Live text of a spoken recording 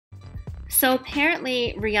So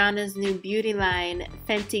apparently Rihanna's new beauty line,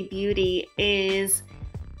 Fenty Beauty, is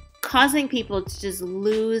causing people to just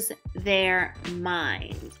lose their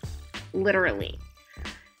mind, literally.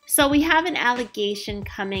 So we have an allegation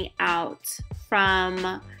coming out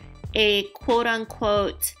from a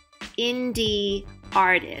quote-unquote indie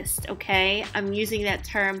artist, okay? I'm using that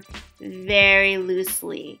term very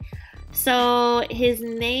loosely. So his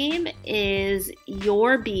name is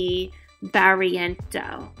Yorbi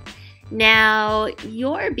Barriento. Now,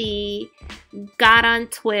 Yorbi got on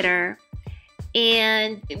Twitter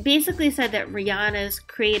and basically said that Rihanna's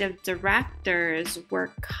creative directors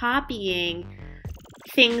were copying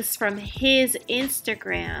things from his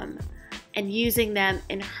Instagram and using them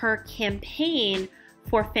in her campaign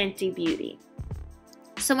for Fenty Beauty.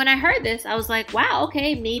 So when I heard this, I was like, wow,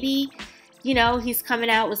 okay, maybe, he's coming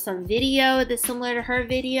out with some video that's similar to her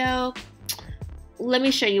video. Let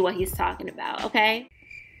me show you what he's talking about, okay?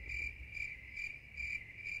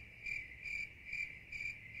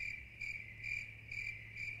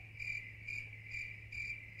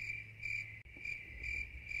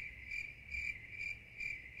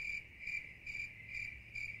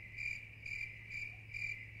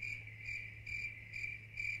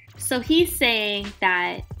 So he's saying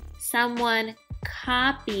that someone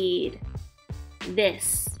copied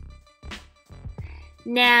this.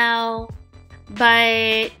 Now,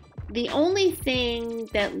 but the only thing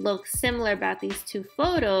that looks similar about these two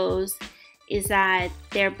photos is that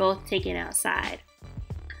they're both taken outside.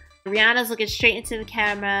 Rihanna's looking straight into the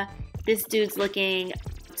camera. This dude's looking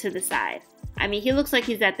to the side. I mean, he looks like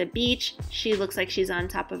he's at the beach. She looks like she's on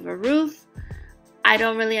top of a roof. I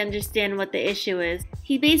don't really understand what the issue is.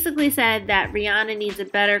 He basically said that Rihanna needs a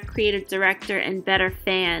better creative director and better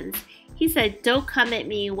fans. He said, don't come at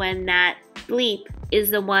me when that bleep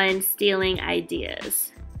is the one stealing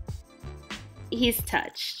ideas. He's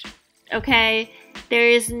touched, okay? There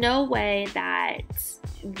is no way that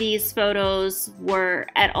these photos were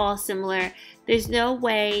at all similar. There's no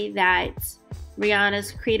way that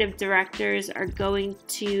Rihanna's creative directors are going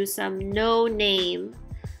to some no-name,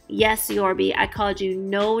 yes, Yorbi, I called you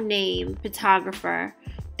no-name photographer.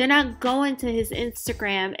 They're not going to his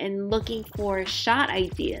Instagram and looking for shot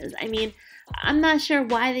ideas. I mean, I'm not sure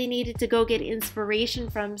why they needed to go get inspiration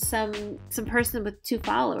from some person with 2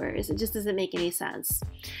 followers. It just doesn't make any sense.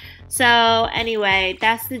 So anyway,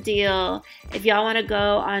 that's the deal. If y'all want to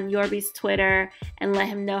go on Yorbi's Twitter and let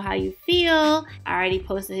him know how you feel, I already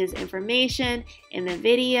posted his information in the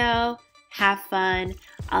video. Have fun.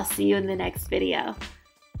 I'll see you in the next video.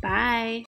 Bye.